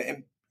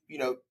it.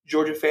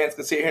 Georgia fans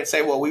can sit here and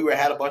say, well, we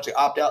had a bunch of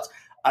opt-outs.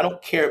 I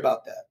don't care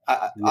about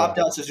that.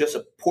 Opt-outs is just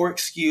a poor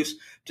excuse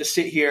to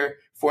sit here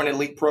for an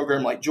elite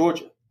program like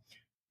Georgia.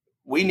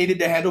 We needed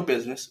to handle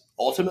business.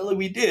 Ultimately,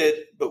 we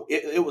did, but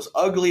it was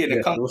ugly and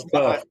it comes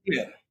behind.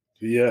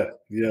 Yeah.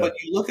 But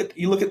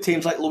you look at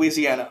teams like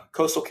Louisiana,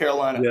 Coastal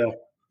Carolina. Yeah.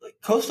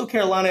 Coastal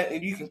Carolina,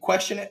 and you can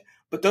question it,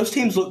 but those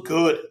teams look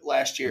good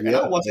last year. And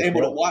I wasn't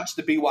able to watch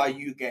the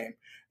BYU game.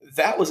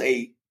 That was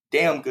a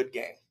damn good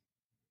game.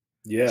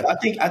 Yeah. So I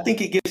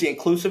think it gives the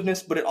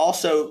inclusiveness, but it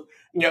also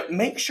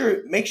make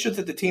sure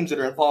that the teams that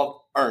are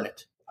involved earn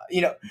it.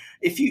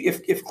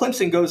 If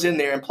Clemson goes in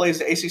there and plays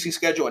the ACC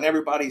schedule and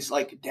everybody's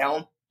like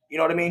down, you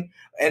know what I mean?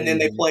 And then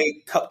they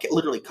play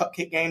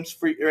cupcake games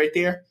right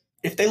there.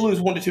 If they lose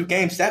 1 to 2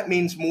 games, that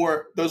means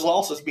more. Those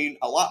losses mean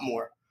a lot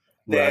more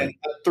than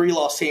a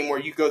 3-loss team where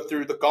you go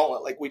through the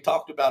gauntlet like we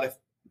talked about. If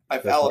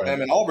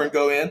Alabama and Auburn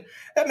go in,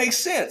 that makes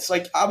sense.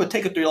 Like I would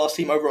take a 3-loss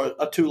team over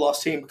a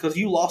 2-loss team because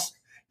you lost.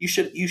 You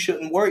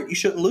shouldn't worry. You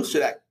shouldn't lose to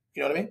that.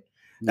 You know what I mean?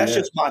 That's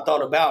just my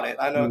thought about it.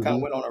 I know it kind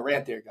of went on a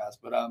rant there, guys,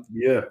 but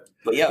yeah.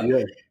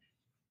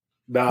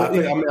 No,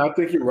 I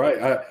think you're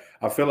right.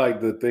 I feel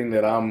like the thing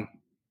that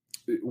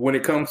when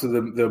it comes to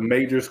the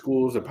major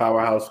schools, the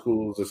powerhouse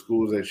schools, the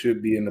schools that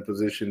should be in the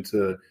position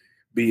to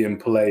be in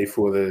play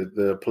for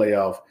the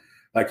playoff,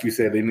 like you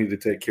said, they need to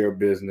take care of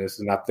business,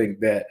 and I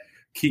think that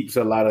keeps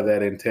a lot of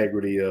that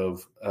integrity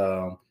of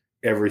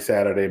every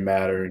Saturday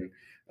mattering.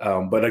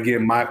 But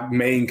again, my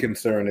main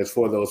concern is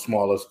for those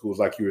smaller schools,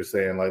 like you were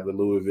saying, like the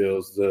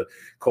Louisvilles, the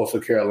Coastal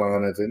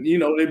Carolinas, and,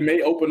 they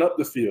may open up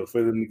the field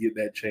for them to get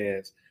that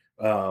chance.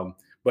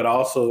 But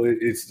also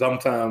it's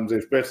sometimes,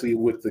 especially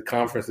with the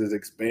conferences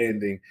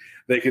expanding,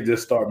 they could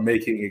just start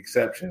making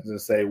exceptions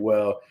and say,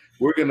 well,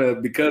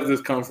 because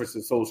this conference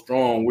is so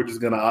strong, we're just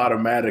going to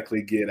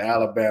automatically get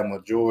Alabama,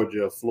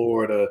 Georgia,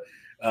 Florida,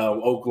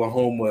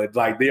 Oklahoma,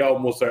 like they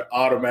almost are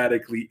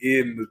automatically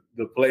in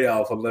the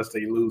playoffs unless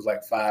they lose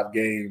like 5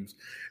 games.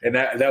 And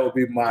that would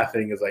be my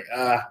thing is like,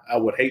 I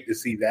would hate to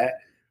see that.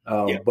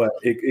 But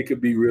it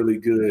could be really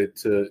good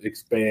to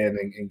expand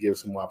and give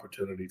some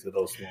opportunity to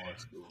those smaller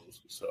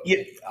schools. So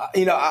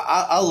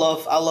I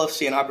love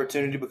seeing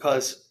opportunity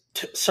because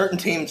certain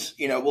teams,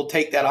 will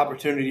take that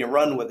opportunity and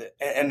run with it,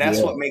 and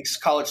that's what makes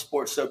college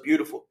sports so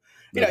beautiful.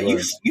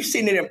 You've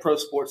seen it in pro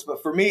sports,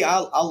 but for me, I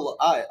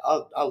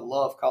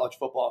love college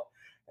football.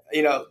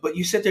 But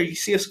you sit there, you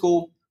see a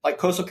school like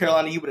Coastal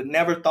Carolina, you would have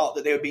never thought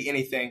that they would be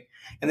anything,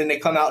 and then they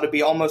come out to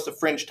be almost a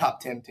fringe top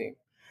 10 team.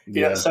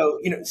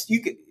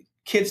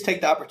 Kids take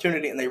the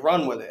opportunity and they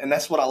run with it, and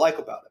that's what I like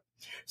about it.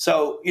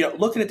 So,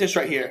 looking at this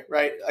right here,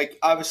 right, like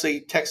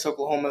obviously Texas,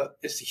 Oklahoma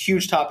is a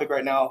huge topic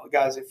right now,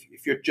 guys,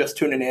 if you're just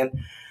tuning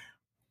in.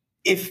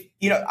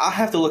 I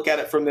have to look at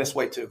it from this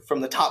way too,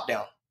 from the top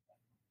down,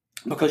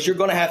 because you're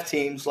going to have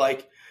teams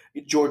like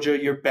Georgia,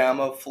 your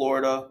Bama,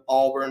 Florida,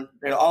 Auburn,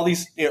 all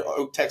these,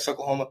 Texas,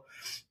 Oklahoma,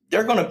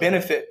 they're going to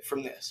benefit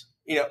from this,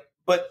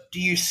 but do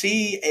you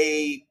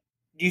see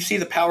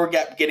the power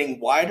gap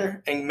getting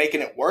wider and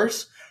making it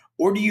worse?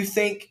 Or do you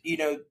think,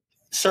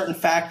 certain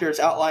factors,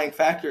 outlying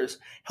factors,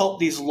 help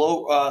these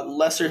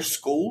lesser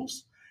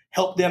schools,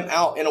 help them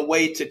out in a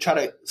way to try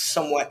to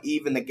somewhat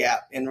even the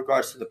gap in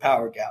regards to the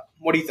power gap?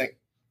 What do you think?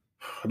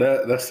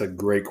 That's a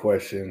great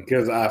question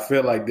because I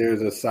feel like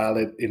there's a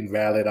solid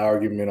invalid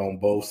argument on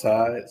both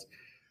sides.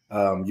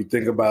 You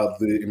think about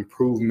the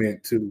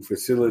improvement to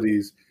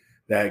facilities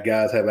that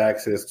guys have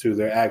access to,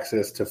 their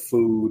access to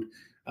food,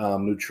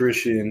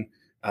 nutrition,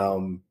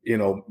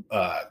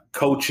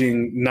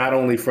 coaching, not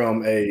only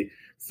from a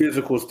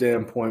physical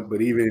standpoint,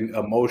 but even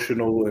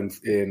emotional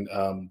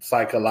and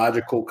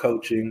psychological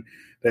coaching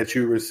that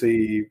you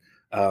receive,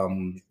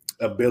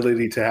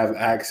 ability to have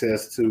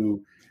access to,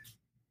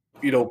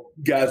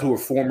 guys who are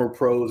former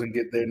pros and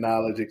get their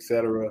knowledge, et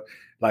cetera.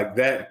 Like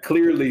that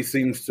clearly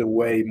seems to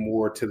weigh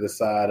more to the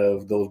side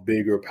of those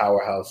bigger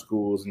powerhouse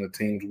schools and the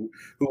teams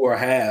who are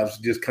halves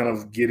just kind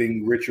of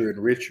getting richer and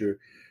richer.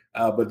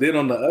 But then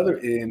on the other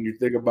end, you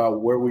think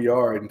about where we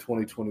are in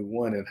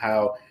 2021 and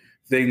how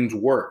things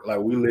work. Like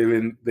we live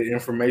in the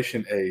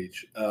information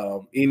age.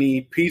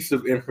 Any piece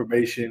of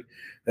information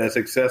that's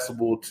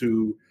accessible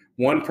to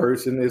one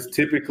person is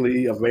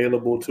typically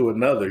available to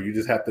another. You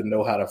just have to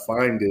know how to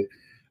find it.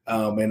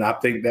 And I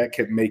think that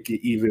can make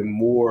it even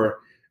more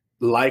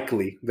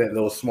likely that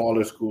those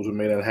smaller schools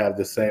may not have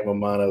the same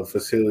amount of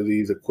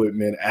facilities,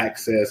 equipment,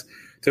 access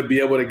to be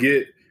able to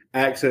get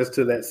access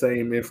to that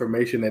same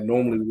information that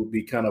normally would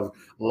be kind of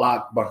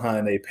locked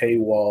behind a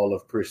paywall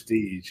of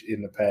prestige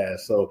in the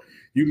past. So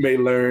you may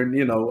learn,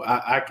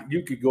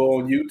 you could go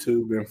on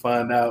YouTube and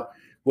find out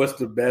what's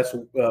the best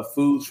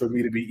foods for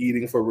me to be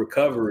eating for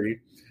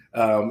recovery.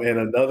 And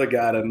another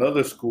guy at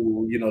another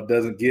school,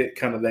 doesn't get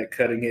kind of that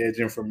cutting edge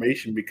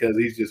information because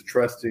he's just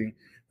trusting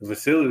the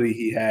facility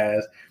he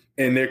has.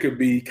 And there could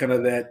be kind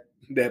of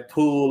that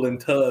pull and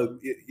tug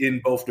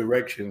in both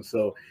directions.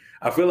 So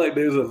I feel like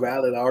there's a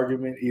valid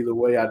argument either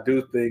way. I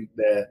do think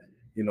that,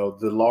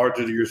 the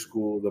larger your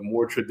school, the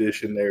more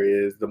tradition there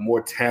is, the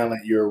more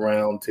talent you're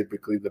around,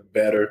 typically the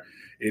better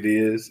it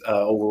is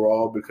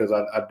overall, because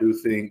I do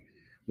think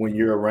when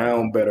you're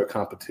around better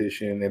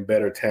competition and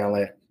better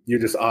talent, you're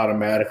just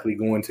automatically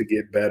going to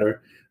get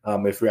better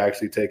if you're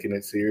actually taking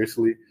it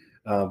seriously.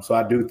 So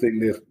I do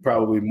think there's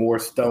probably more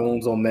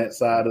stones on that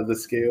side of the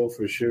scale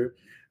for sure.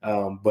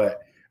 But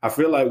I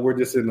feel like we're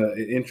just in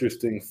an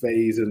interesting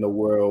phase in the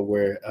world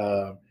where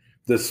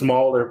there's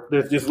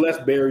just less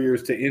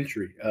barriers to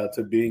entry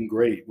to being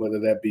great, whether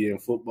that be in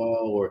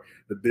football or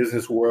the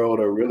business world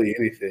or really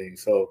anything.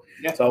 So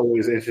It's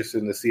always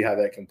interesting to see how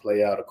that can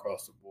play out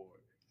across the board.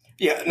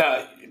 Yeah,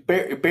 no,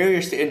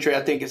 barriers to entry,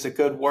 I think is a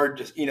good word,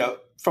 just,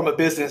 from a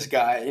business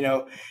guy,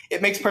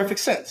 it makes perfect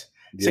sense.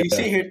 So you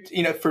see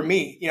here, for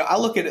me, I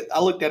looked at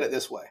it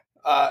this way.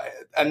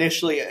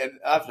 Initially, and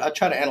I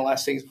try to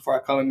analyze things before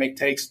I come and make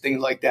takes,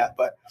 things like that.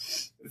 But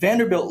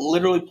Vanderbilt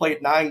literally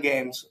played 9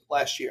 games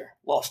last year,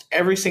 lost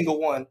every single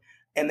one,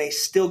 and they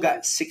still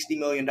got $60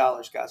 million,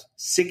 guys.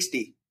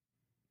 60.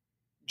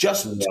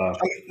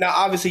 Now,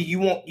 obviously, you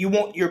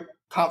want your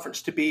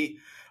conference to be,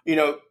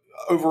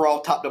 overall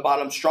top to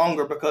bottom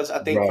stronger because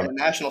I think from a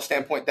national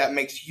standpoint that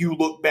makes you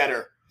look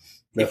better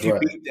if you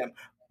beat them.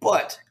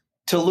 But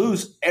to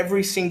lose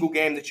every single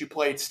game that you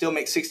played, still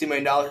make $60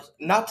 million.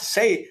 Not to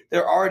say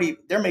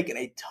they're making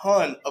a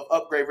ton of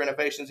upgrade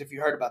renovations. If you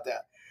heard about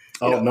that.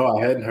 No,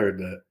 I hadn't heard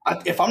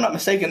that. If I'm not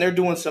mistaken, they're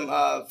doing some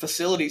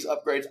facilities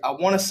upgrades. I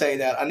want to say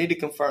that. I need to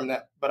confirm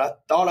that, but I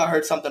thought I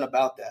heard something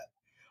about that.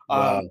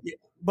 Wow.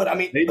 But I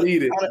mean, they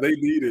need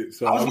it.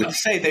 So I was going to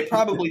say they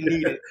probably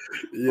need it.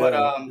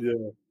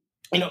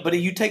 But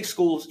you take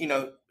schools,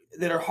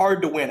 that are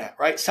hard to win at,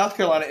 right? South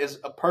Carolina is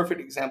a perfect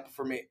example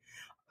for me.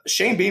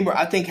 Shane Beamer,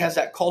 I think, has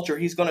that culture.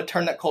 He's going to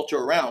turn that culture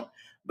around.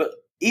 But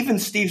even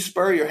Steve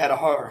Spurrier had a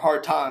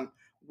hard time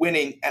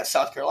winning at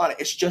South Carolina.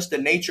 It's just the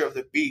nature of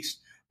the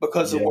beast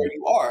because of where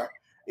you are.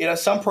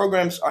 some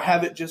programs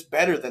have it just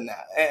better than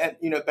that,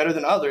 and better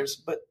than others.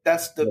 But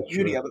that's the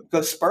beauty of it,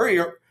 because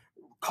Spurrier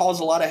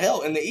caused a lot of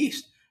hell in the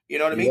East. You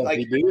know what I mean? Like,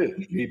 he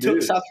did. He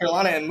took South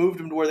Carolina and moved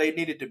them to where they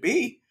needed to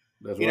be.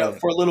 That's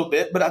for a little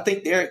bit. But I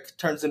think there it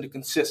turns into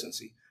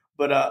consistency.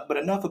 But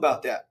enough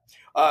about that.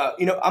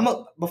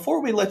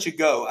 Before we let you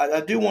go,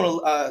 I do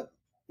want to.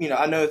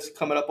 I know it's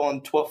coming up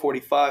on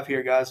 12:45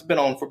 here, guys. It's been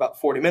on for about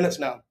 40 minutes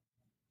now.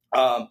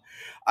 I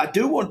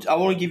want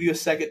to give you a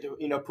second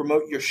to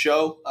promote your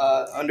show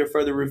under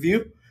further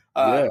review.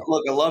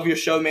 Look, I love your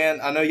show, man.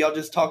 I know y'all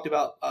just talked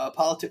about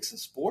politics and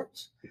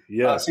sports.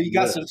 Yeah. So you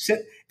got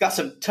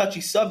some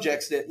touchy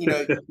subjects that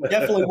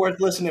definitely worth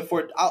listening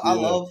for. I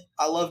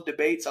love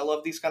debates. I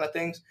love these kind of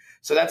things.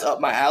 So that's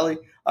up my alley.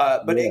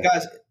 Hey,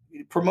 guys,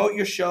 promote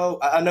your show.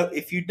 I know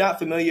if you're not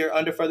familiar,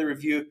 under further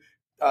review,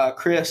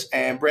 Chris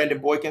and Brandon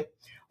Boykin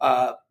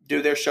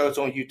do their shows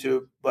on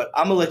YouTube. But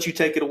I'm gonna let you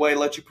take it away.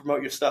 Let you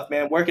promote your stuff,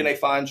 man. Where can they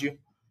find you?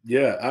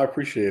 Yeah, I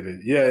appreciate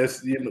it. Yeah,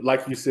 it's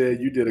like you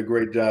said, you did a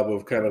great job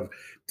of kind of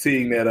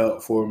teeing that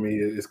up for me.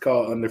 It's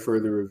called Under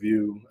Further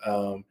Review.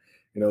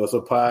 It's a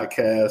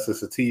podcast.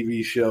 It's a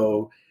TV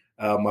show.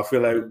 I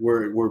feel like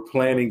we're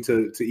planning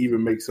to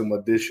even make some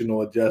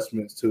additional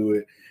adjustments to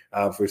it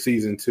for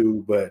season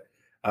 2. But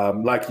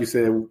like you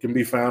said, we can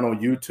be found on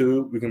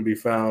YouTube. We can be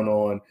found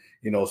on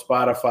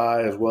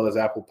Spotify, as well as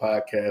Apple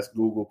Podcasts,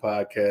 Google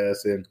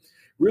Podcasts, and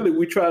really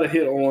we try to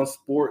hit on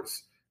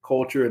sports,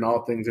 culture, and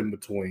all things in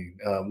between.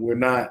 We're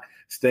not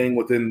staying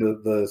within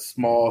the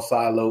small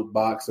siloed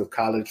box of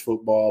college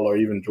football or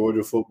even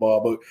Georgia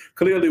football, but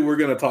clearly we're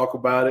going to talk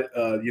about it.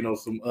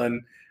 Some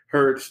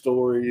unheard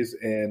stories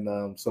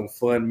and some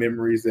fun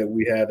memories that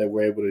we had that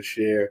we're able to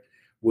share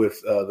with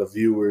the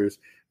viewers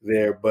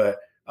there. But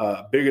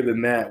bigger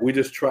than that, we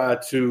just try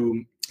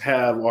to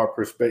have our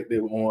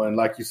perspective on,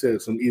 like you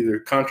said, some either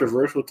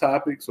controversial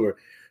topics or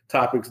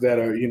topics that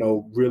are,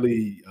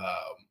 really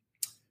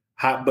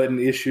hot button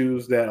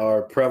issues that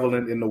are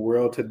prevalent in the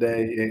world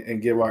today,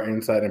 and give our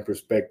insight and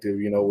perspective.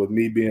 With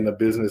me being a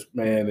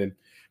businessman and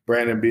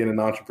Brandon being an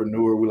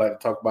entrepreneur, we like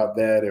to talk about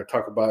that, or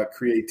talk about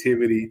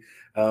creativity,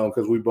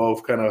 because we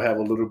both kind of have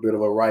a little bit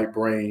of a right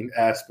brain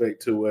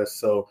aspect to us.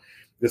 So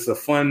it's a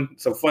fun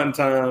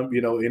time.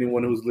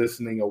 Anyone who's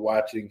listening or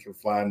watching can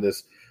find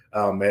us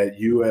at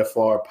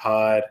UFR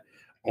Pod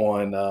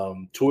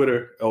on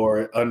Twitter,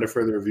 or Under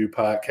Further Review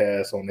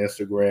Podcast on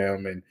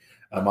Instagram, and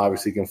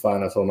obviously you can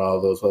find us on all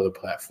those other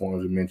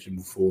platforms we mentioned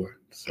before.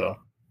 So,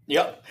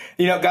 yep.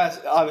 Guys,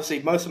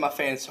 obviously most of my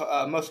fans,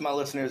 most of my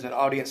listeners and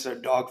audience are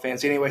dog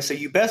fans anyway. So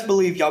you best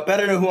believe y'all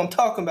better know who I'm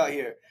talking about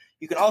here.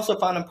 You can also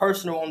find them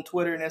personal on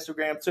Twitter and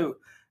Instagram too.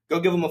 Go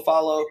give them a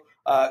follow.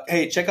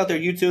 Hey, check out their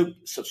YouTube.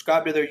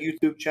 Subscribe to their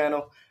YouTube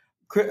channel.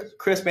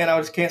 Chris, man, I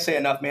just can't say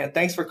enough, man.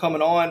 Thanks for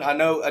coming on. I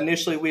know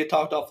initially we had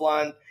talked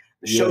offline.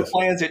 The show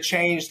plans had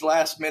changed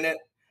last minute.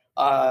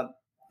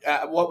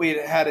 What we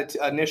had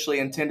initially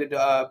intended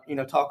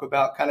to, talk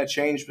about kind of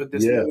changed with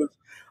this news.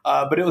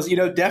 But it was,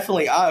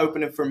 definitely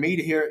eye-opening for me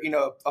to hear,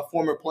 a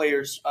former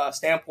player's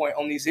standpoint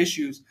on these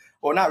issues,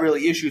 or not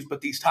really issues,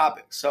 but these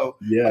topics. So,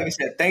 like I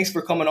said, thanks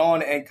for coming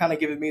on and kind of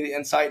giving me the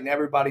insight, and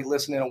everybody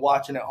listening and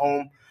watching at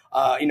home,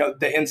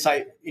 the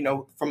insight,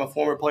 from a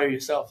former player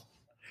yourself.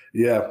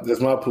 Yeah, it's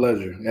my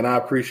pleasure. And I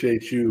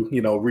appreciate you,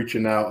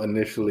 reaching out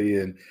initially,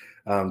 and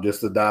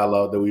just the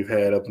dialogue that we've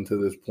had up until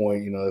this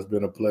point. It's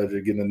been a pleasure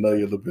getting to know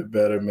you a little bit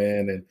better,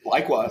 man. And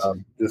likewise,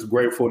 just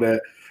grateful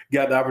that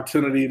got the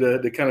opportunity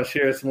to kind of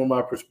share some of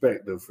my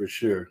perspective, for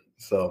sure.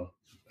 So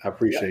I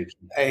appreciate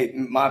you. Hey,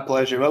 my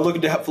pleasure. Well,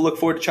 look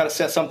forward to try to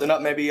set something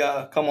up. Maybe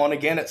come on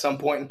again at some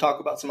point and talk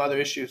about some other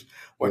issues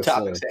or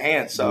topics at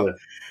hand. So,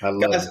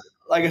 guys,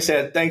 like I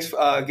said, thanks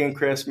again,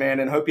 Chris, man,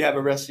 and hope you have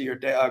a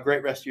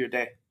great rest of your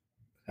day.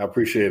 I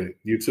appreciate it.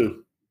 You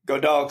too. Go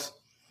Dogs.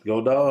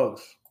 Go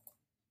Dogs.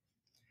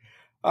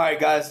 All right,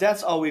 guys,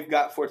 that's all we've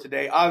got for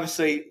today.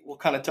 Obviously, we'll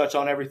kind of touch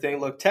on everything.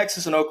 Look,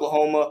 Texas and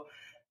Oklahoma,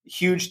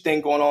 huge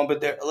thing going on.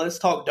 But let's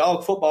talk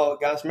dog football,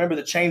 guys. Remember,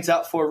 the chain's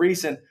out for a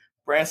reason.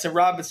 Branson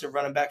Robinson,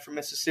 running back from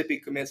Mississippi,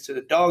 commits to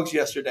the Dogs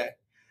yesterday.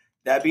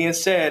 That being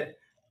said,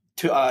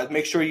 to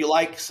make sure you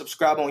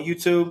subscribe on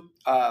YouTube.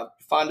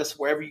 Find us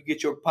wherever you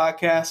get your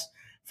podcasts.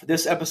 For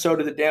this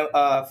episode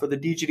of for the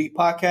DGD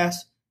podcast,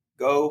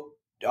 go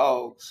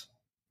Dogs.